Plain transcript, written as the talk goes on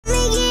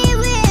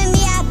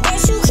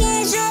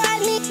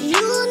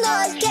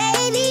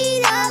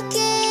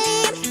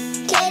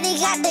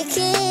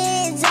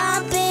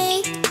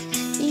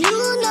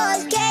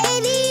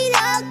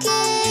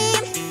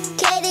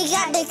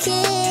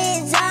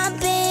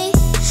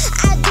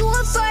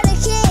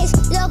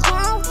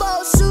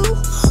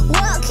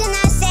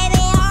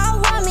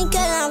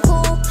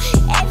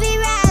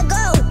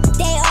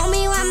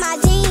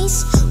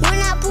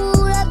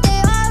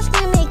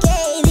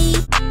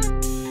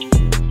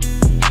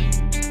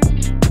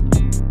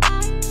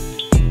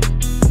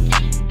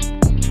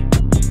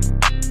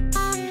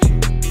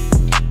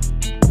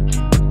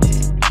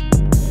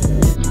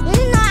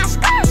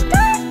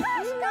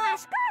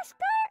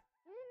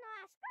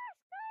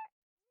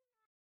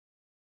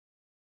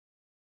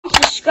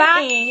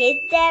subscribe and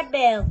hit that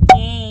bell,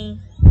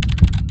 gang.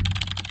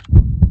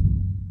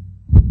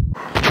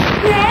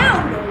 Man, I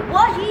don't know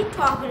what he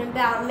talking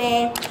about,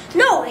 man.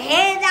 No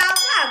hands out,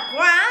 I got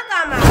grind, I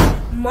got my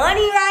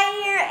money right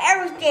here,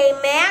 everything,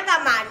 man. I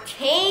got my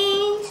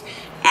chains,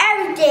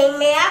 everything,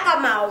 man. I got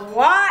my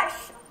watch,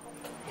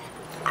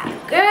 my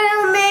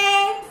girl,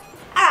 man.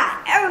 I got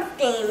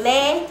everything,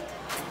 man.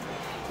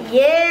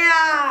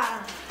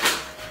 Yeah.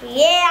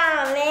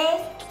 Yeah, man.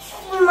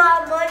 See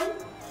my money?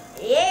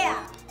 Yeah.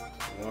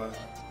 One.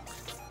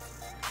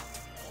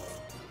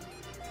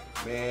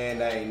 Man,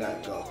 that ain't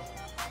not go.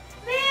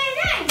 Man,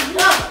 that ain't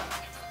nothing.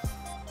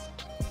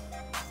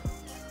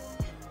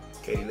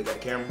 Katie, look at the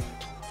camera.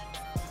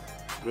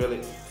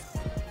 Really?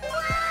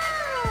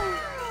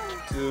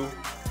 2,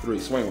 3.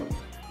 Swing one.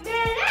 Man,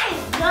 that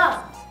ain't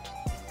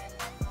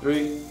nothing.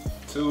 3,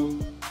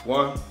 2,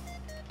 1.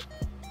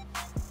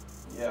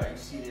 Yeah, you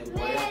see that boy?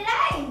 Man,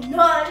 that ain't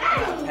nothing. That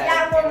ain't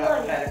that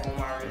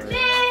much money.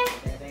 Man.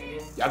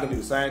 Y'all can do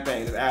the same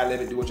thing. Just ad lib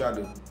it, do what y'all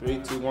do.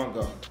 3, 2, 1, go.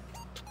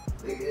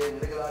 Look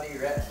at all these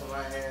rats in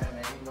my hand,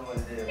 man. You know what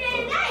it is.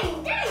 Man, that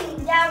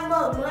ain't that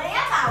much money. I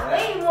got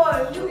way more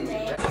than you,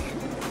 man.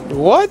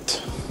 What?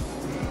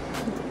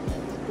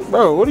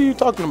 Bro, what are you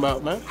talking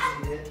about, man?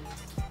 Man,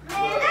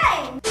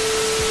 that ain't.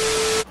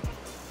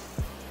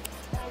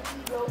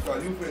 So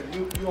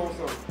you on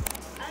some,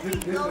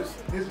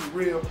 this is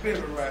real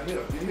feeling right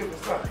here. You hear me,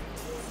 son?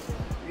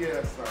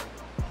 Yeah, son.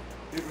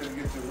 You finna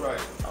get you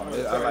right. Oh,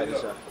 I like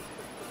this shot.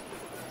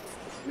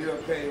 You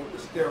done came with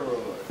the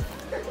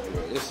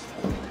steroids.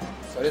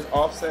 So this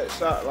offset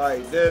shot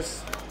like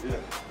this, Yeah.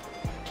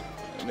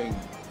 and then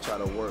try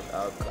to work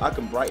out. I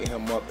can brighten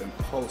him up and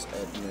post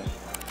at the end,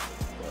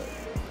 but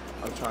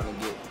I'm trying to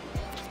get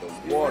the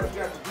water. You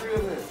got the grill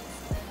in.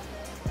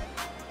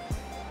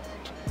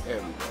 There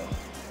we go.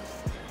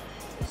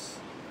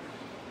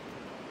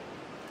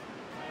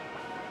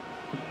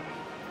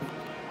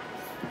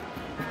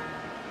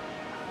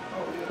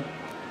 Oh, yeah.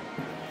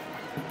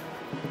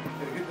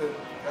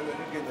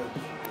 Get the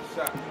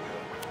shot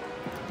together.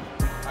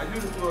 I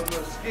usually do a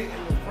little skit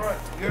in the front,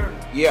 you heard me?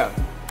 Yeah.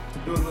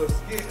 Do a little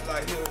skit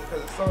like he'll,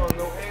 because the song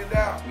no hand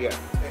out. Yeah.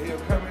 And he'll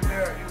come in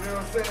there, you know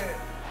what I'm saying?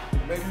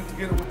 Maybe you can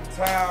get it with the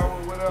towel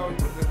or whatever, you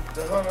put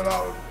the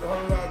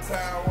 $100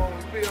 towel on,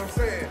 you feel what I'm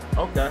saying?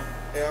 Okay.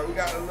 And we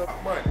got a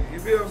little money, you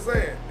feel what I'm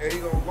saying? And he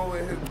gonna go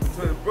in to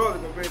his brother,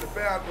 gonna be in the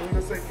bathroom, he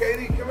gonna say,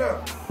 KD, come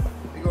out.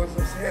 He gonna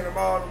just hand him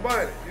all the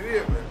money, you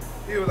hear me?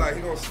 He was like,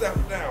 he gonna step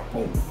it down,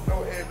 boom,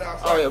 no hand out.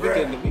 Oh yeah,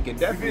 we can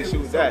definitely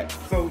shoot that.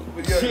 So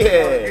but yeah,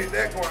 Yeah. get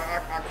that going, I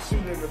can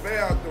shoot in the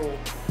bathroom.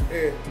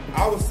 And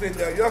I was sitting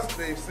there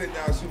yesterday, sitting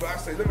down shooting. I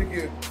said, I'm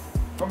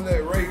gonna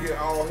let Ray get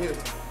all his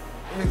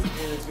energy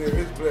and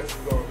his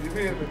blessings on. You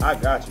feel me? I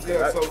got you.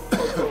 Yeah,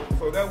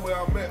 so that way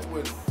I met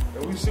with it.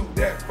 And we shoot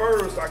that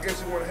first, I guess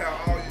you wanna have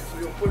all so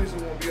your footage is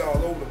gonna be all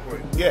over the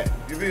place. Yeah.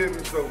 You feel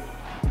me? So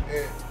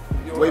and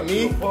you With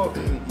me,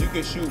 you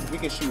can shoot. We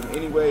can shoot in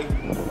any way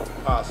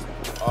possible.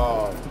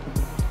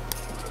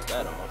 Take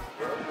that off.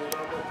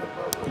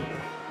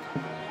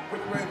 Put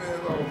the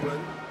Ray-Bans on,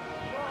 buddy.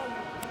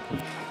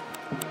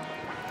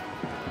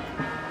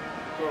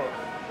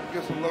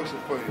 Get some lotion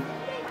for you.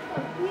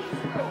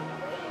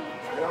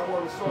 And I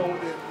want to show that,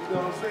 you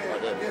know what I'm saying? I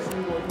guess we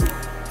want to do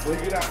when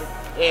you get out the...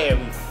 There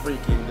we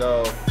freaking go.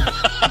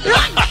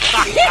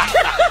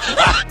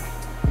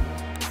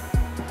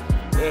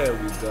 There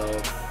we go.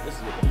 This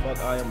is what the fuck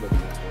I am looking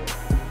for.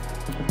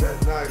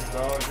 That's nice,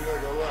 dog. You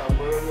ain't gonna lie,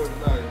 bro. That looks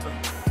nice.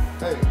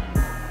 Hey,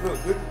 look,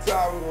 this is the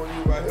towel we're gonna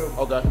use right here.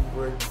 Okay.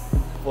 Ray.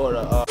 For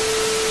the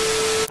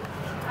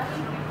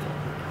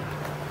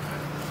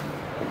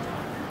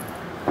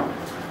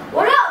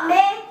What up,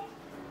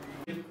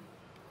 man?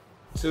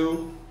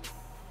 2,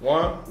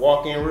 1.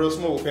 Walk in real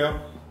smooth,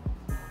 pimp.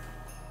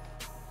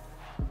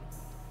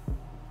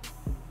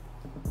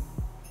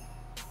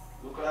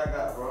 Look what I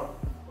got, bro.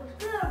 What's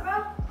good,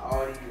 bro?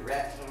 All these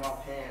rats in my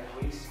pants.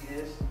 Where you see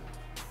this?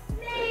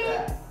 Look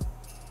at that.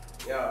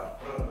 Yo,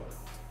 bro.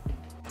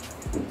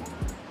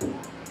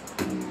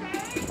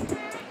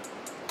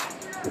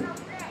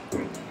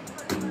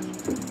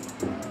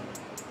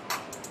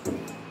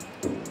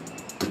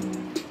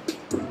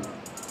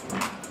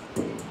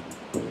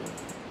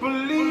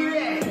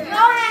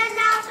 No hands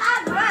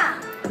outside ground.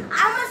 I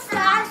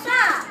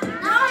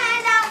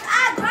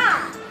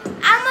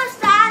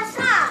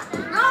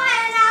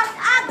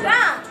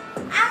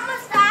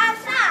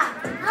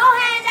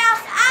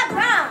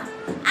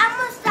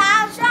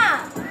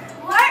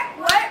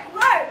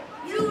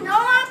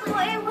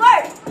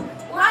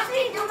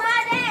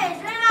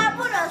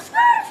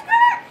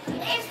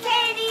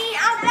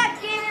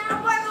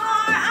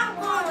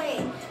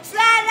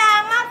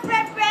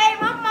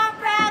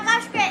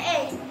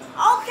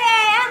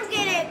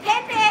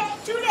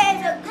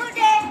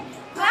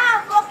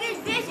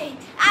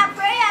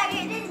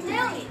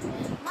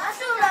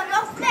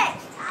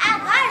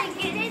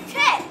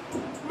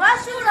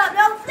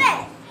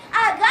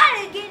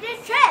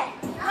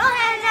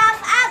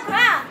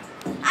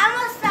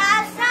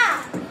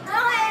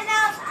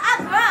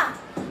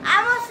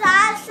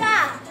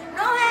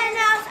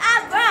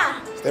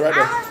Stay right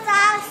there. I'm a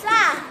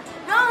side.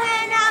 No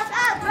handouts,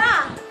 I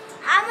grind.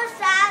 I'm a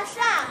side.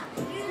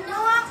 You know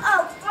I'm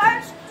up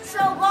first, so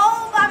go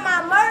buy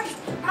my merch.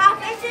 My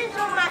face is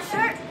on my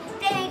shirt.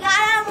 Thank God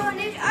I'm on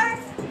this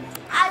earth.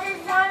 I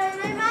just wanna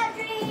live my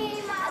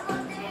dream. I go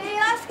to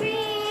your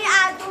screen.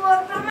 I do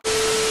it for my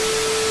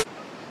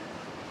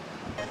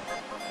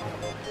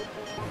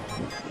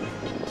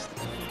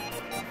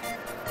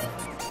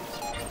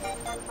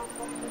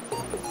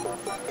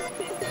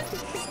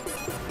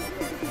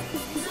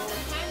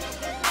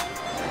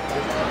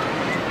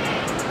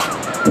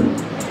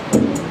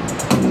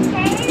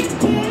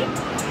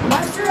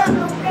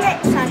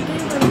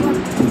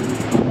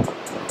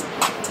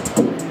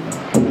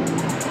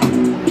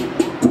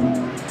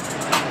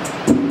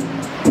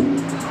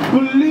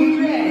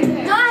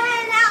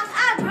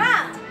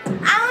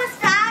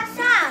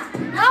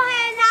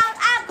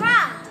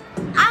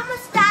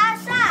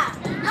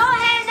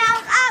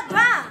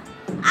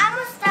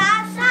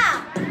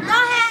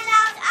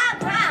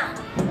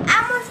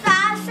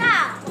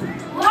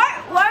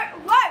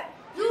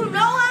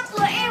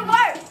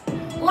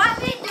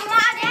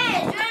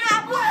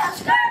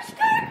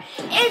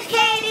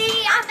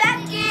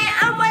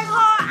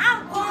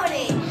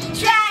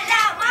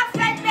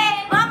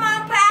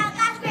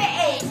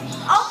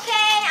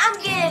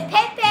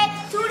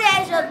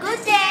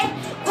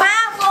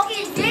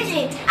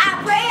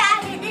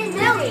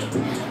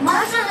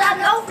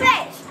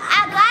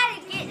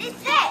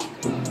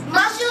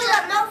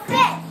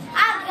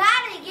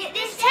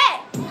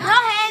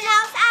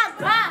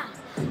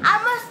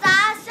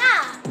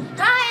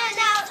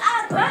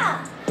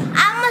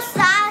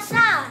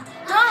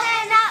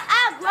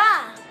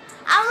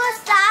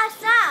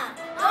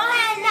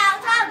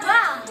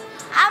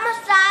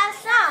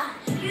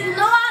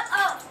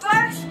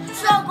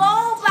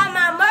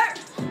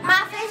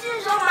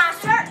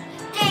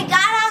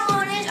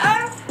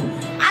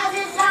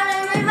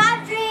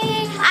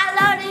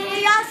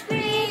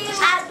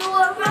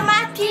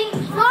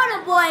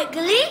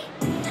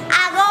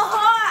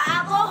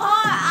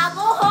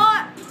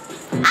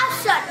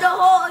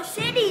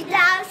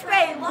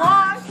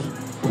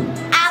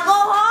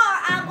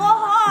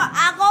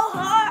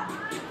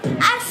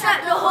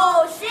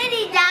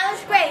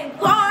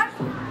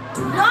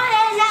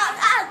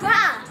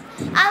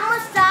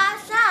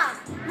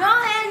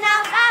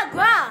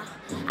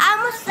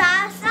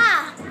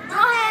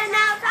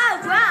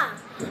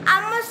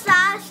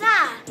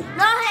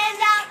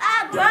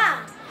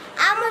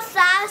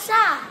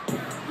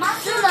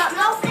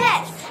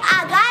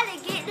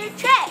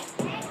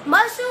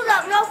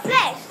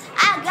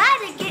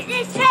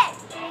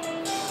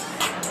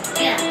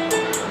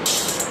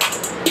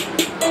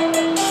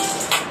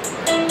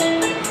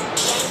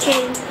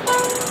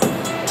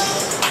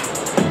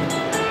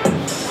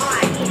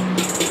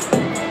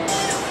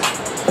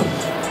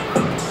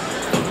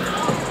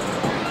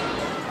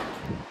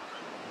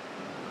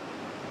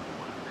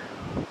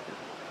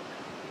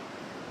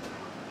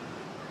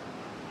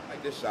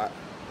This shot.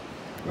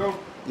 Go.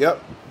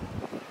 Yep.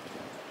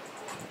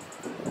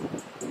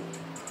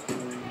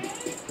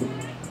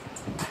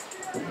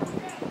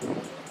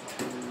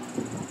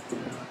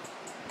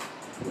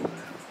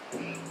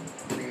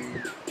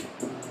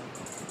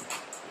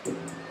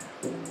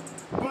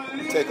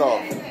 Take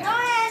off. no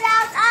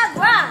handouts, I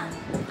grind.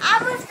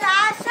 I'm a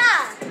side.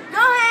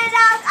 No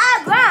handouts,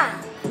 I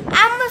grind.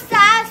 I'm a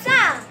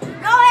side.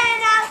 No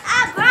handouts,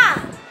 I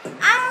grind.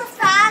 I'm a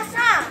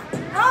side.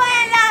 No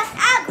handouts,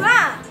 I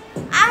grind.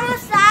 I'm a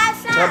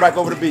side. Turn back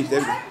over the beach,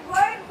 David.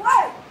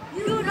 Work.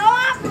 You know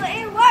I put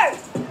in work.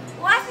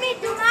 Watch me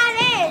do my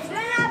dance.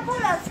 When I pull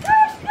a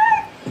skirt,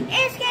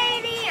 it's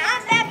KD.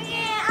 I'm back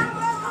again. I'm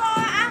work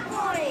hard. I'm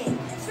going in.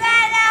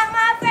 Slide out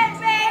my fresh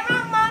babe.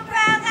 I'm on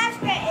proud. I'm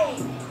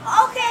spitting.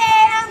 Okay,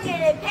 I'm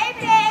getting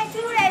paid. 2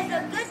 days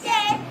a good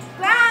day.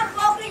 Grind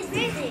focus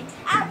busy.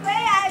 I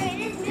pray I hit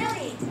this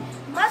million.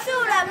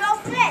 Muscle up, no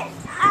flesh.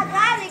 I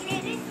gotta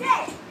get this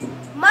set.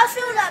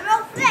 Muscle up,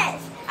 no flesh.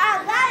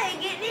 I gotta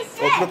get this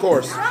set. Open the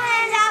course. No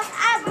handouts,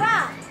 I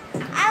grind.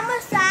 I'm a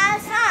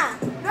side.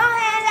 No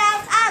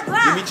handouts, I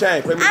grind. Give me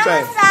change. Play me I'm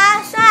change. a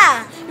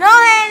side. No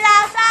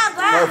handouts, I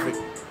grind. Perfect.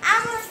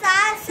 I'm a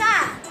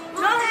side.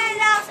 No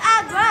handouts,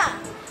 I grind.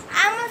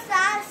 I'm a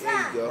side.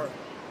 There you go.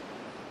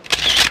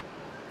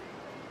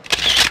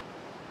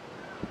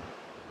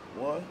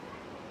 One.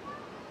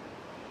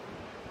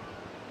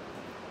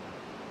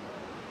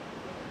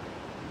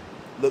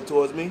 Look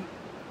towards me.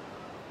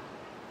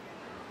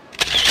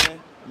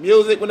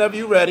 Music whenever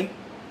you're ready.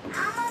 I'm a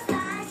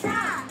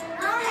side.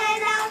 No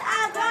handouts,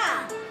 I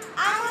grind.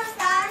 I'm a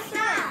side.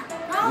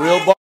 No Real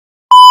ball.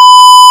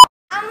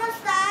 I'm a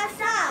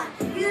side.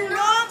 You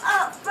know I'm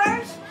up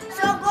first,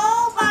 so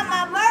go buy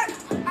my merch.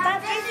 My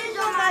face is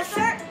on my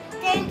shirt.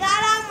 Thank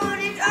God I'm on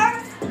this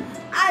earth.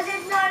 I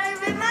just wanna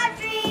live my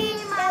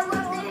dream. I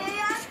want to hear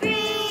your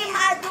scream.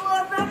 I do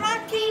it for my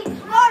team.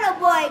 Water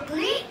boy,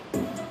 glee.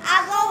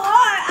 I go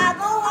hard.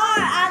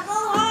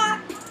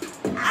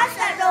 I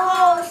shut the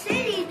whole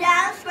city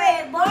down,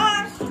 spray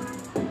bars.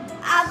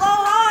 I go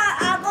hard.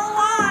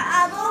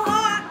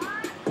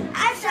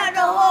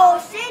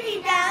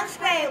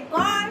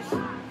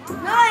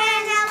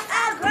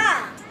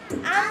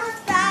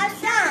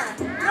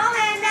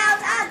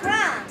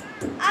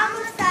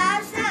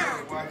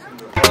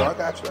 Oh, I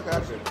got you.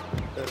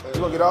 You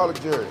gonna get all the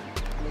jury.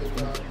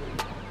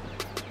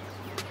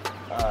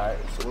 Alright,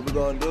 so what we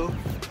gonna do?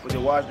 We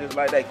just watch this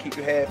like that, keep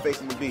your head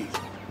facing the beach.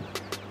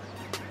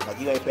 Like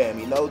you ain't paying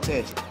me no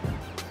attention.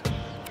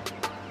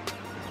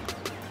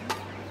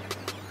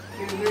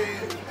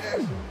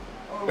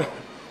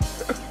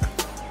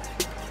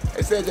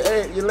 They said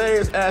your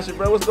legs ashy,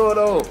 bro. What's going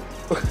on?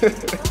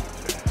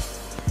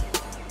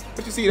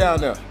 What you see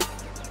down there?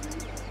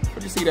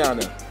 What you see down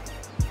there?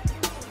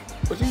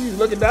 What you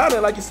looking down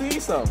there like you see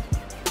something?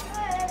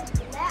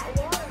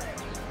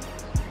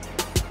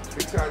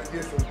 He tried to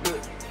get some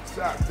good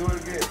shots. Do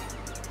it again.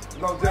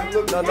 No, just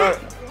look.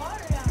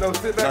 No,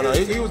 sit back. No,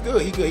 he was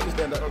good. He good. He can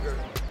stand up. Okay.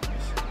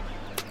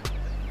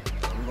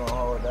 We're gonna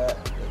hold that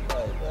just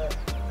like that.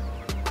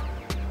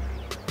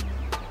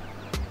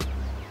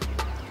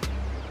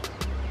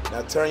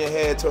 Now turn your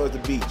head towards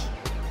the beach.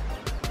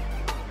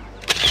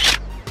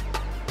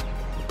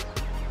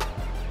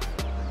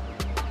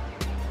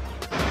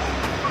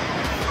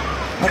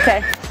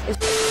 Okay.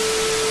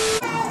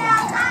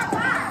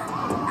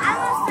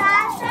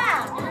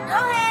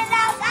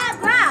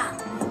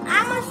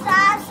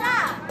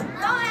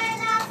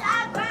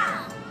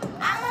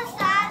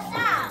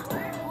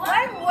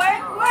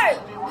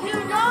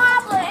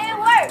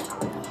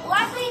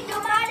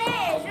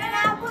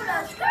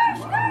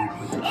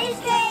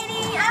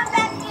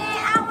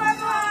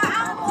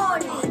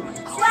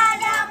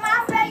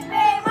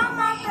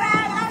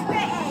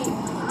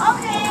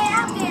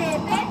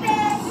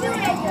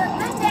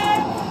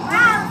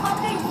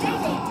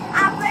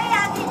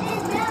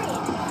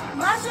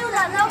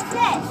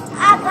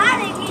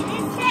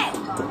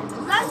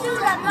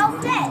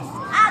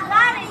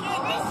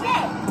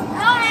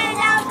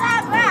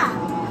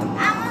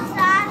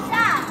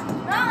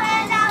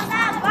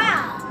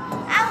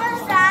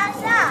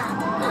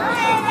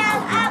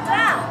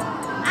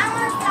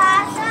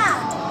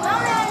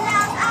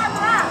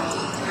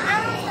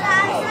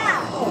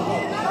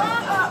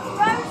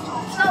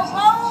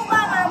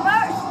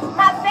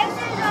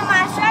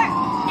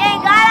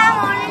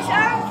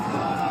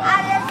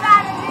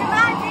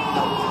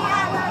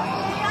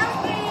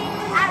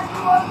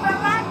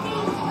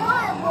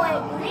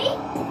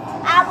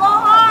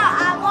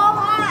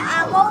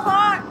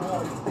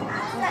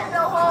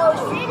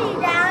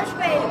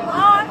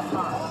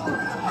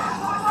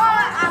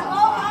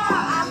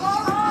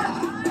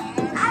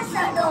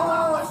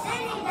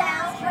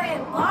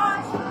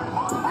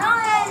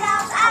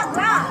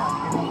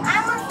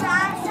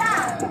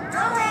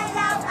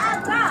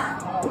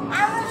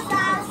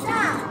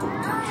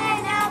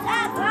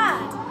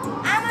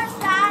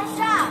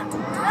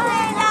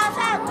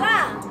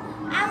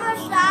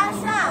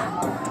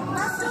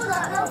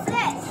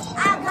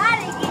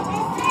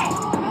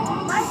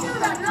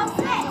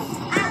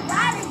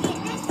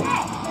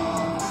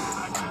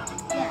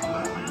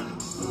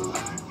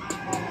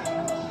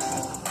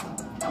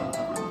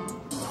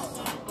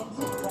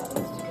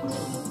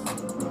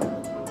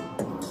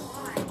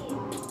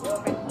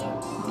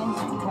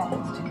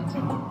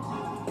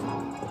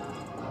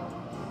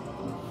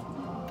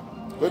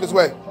 Look this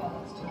way.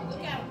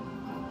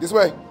 This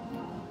way.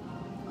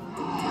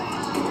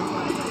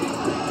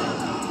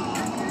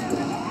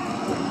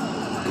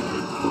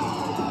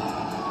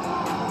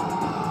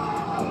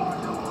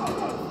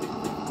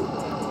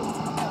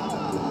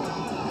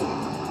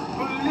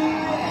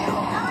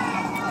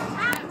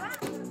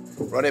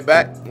 Run it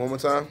back one more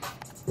time.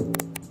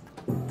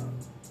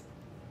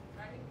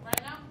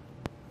 Right now?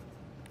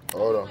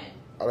 Hold on.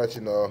 I'll let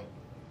you know.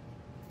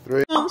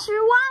 3. Thanks for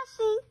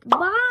watching.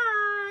 Bye.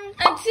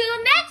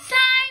 Until next time.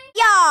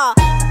 Y'all,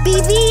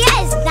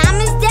 BTS,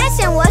 diamonds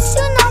dancing. What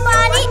you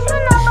nobody?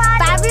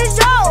 5 years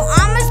old,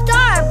 I'm a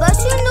star, but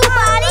you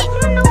nobody.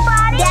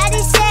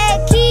 Daddy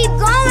said keep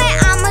going,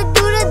 I'ma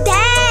do the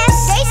dash.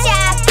 They say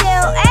I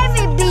kill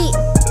every beat.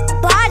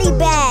 Body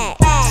bag.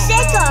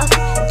 Shake off.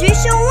 3, 2,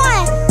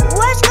 1.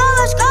 Let's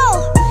go.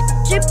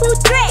 Triple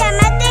threat. I'm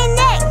at their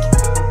neck.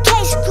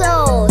 Case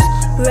closed.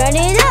 Run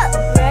it up.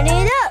 Run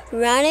it up.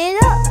 Run it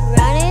up.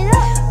 Run it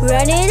up.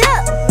 Run it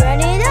up.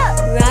 Run it up.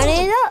 Run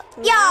it up.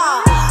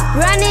 Y'all,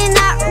 running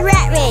up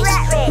rat race.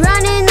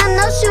 Running up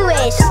no shoe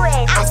race.